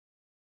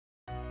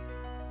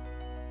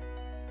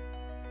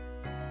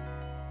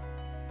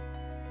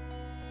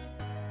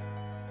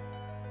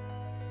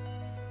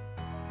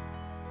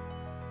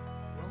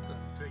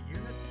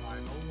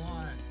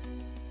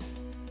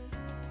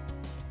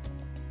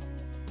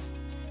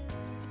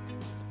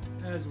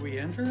As we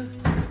enter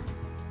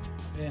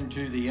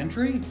into the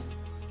entry,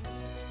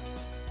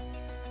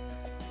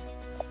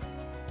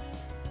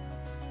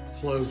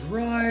 flows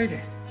right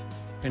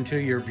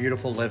into your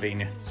beautiful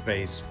living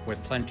space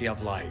with plenty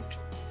of light.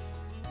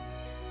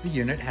 The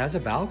unit has a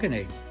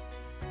balcony,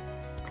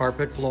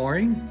 carpet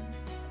flooring,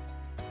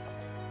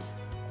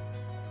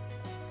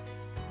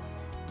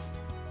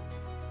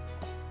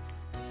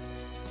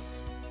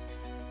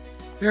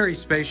 very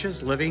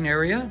spacious living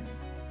area,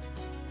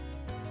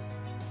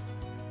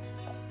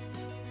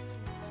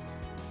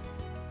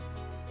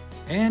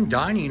 and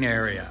dining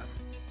area.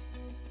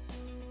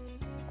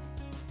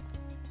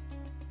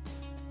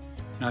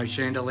 Nice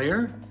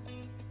chandelier.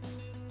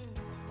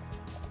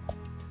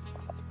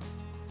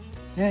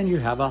 And you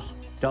have a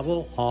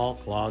double hall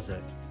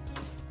closet.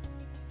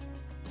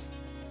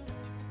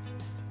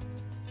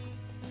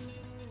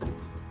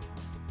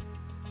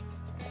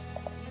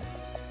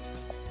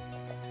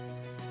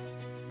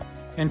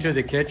 Into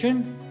the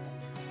kitchen,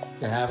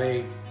 you have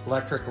a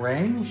electric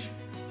range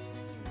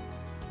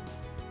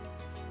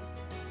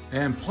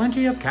and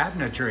plenty of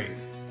cabinetry.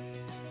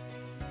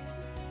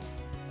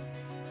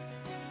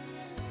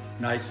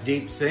 Nice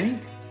deep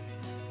sink.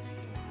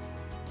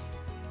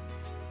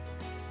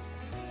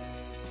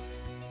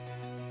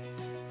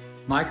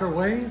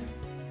 Microwave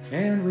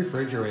and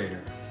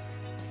refrigerator.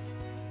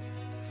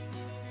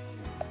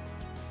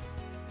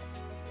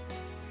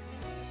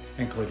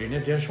 Including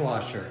a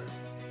dishwasher.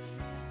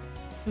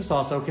 This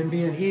also can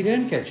be an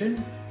eat-in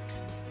kitchen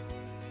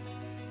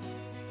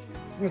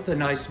with a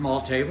nice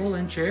small table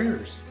and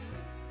chairs,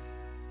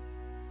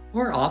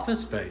 or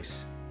office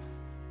space.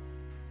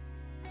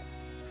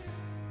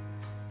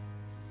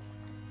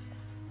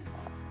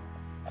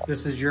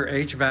 This is your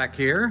HVAC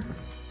here.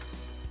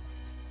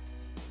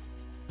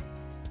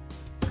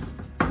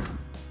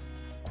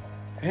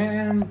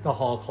 And the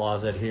hall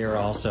closet here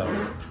also,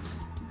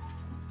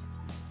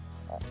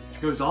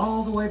 which goes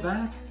all the way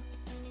back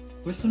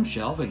with some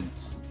shelving.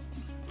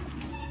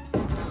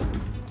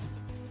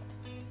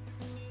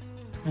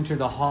 Enter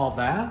the hall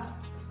bath.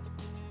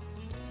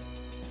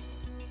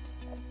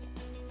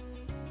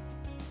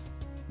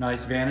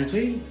 Nice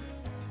vanity,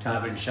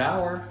 tub and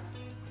shower.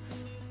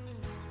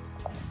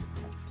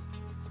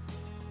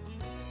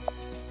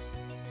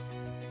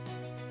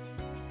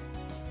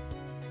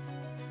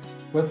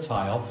 With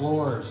tile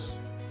floors.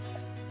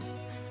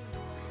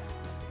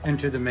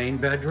 Into the main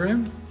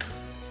bedroom.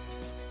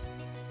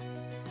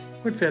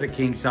 Would fit a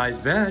king-size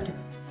bed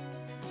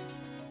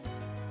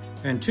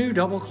and 2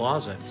 double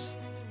closets,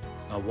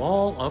 a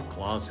wall of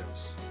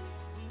closets.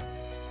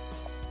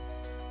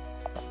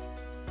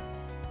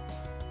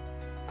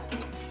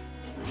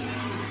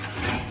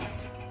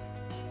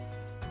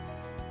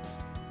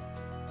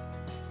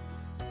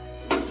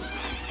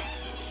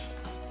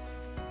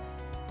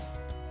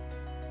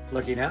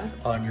 Looking out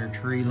on your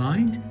tree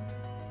line,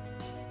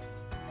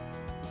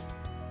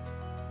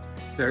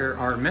 there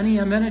are many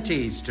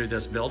amenities to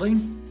this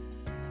building.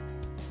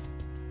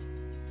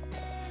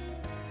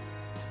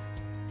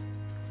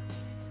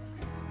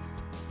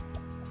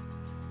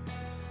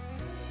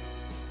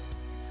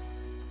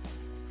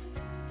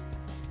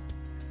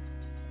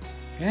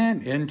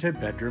 And into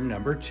bedroom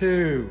number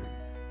 2.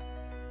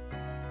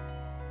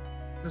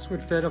 This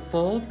would fit a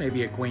full,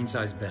 maybe a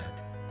queen-size bed.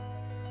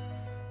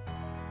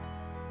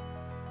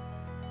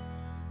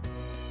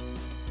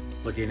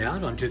 Looking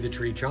out onto the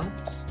tree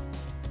tops.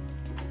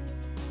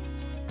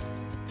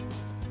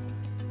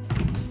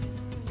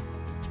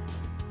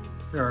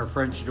 There are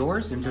French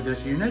doors into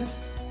this unit,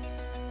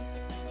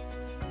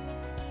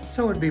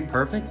 so it would be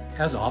perfect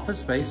as office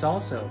space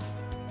also.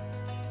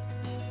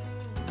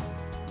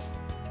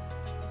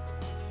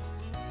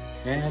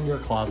 And your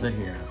closet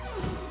here.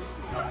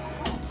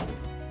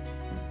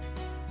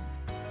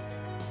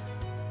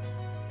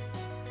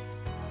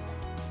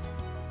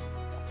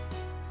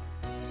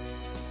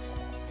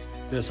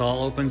 This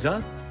all opens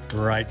up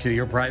right to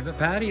your private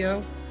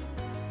patio.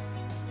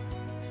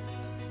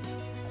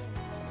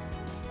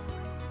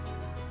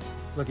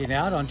 Looking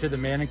out onto the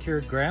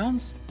manicured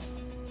grounds.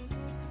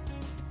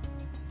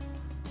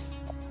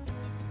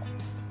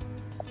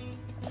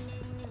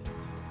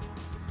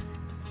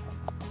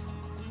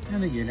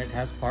 And the unit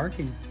has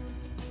parking.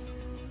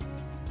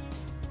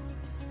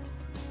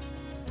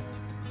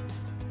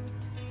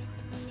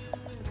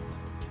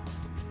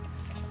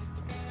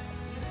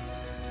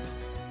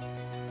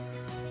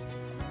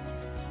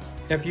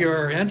 If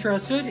you're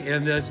interested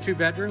in this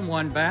 2-bedroom,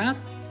 1-bath,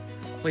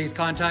 please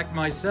contact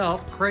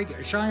myself, Craig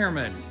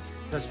Shireman.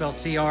 That's spelled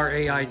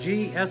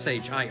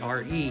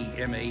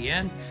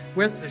C-R-A-I-G-S-H-I-R-E-M-A-N,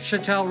 with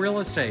Chatel Real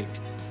Estate.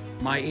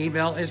 My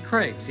email is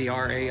Craig,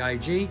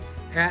 C-R-A-I-G,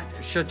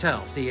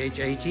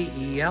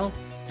 @Chatel,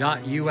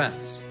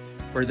 CHATEL.US.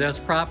 For this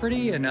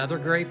property and other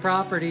great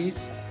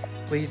properties,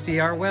 please see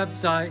our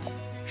website,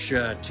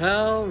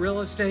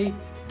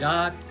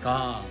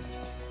 chatelrealestate.com.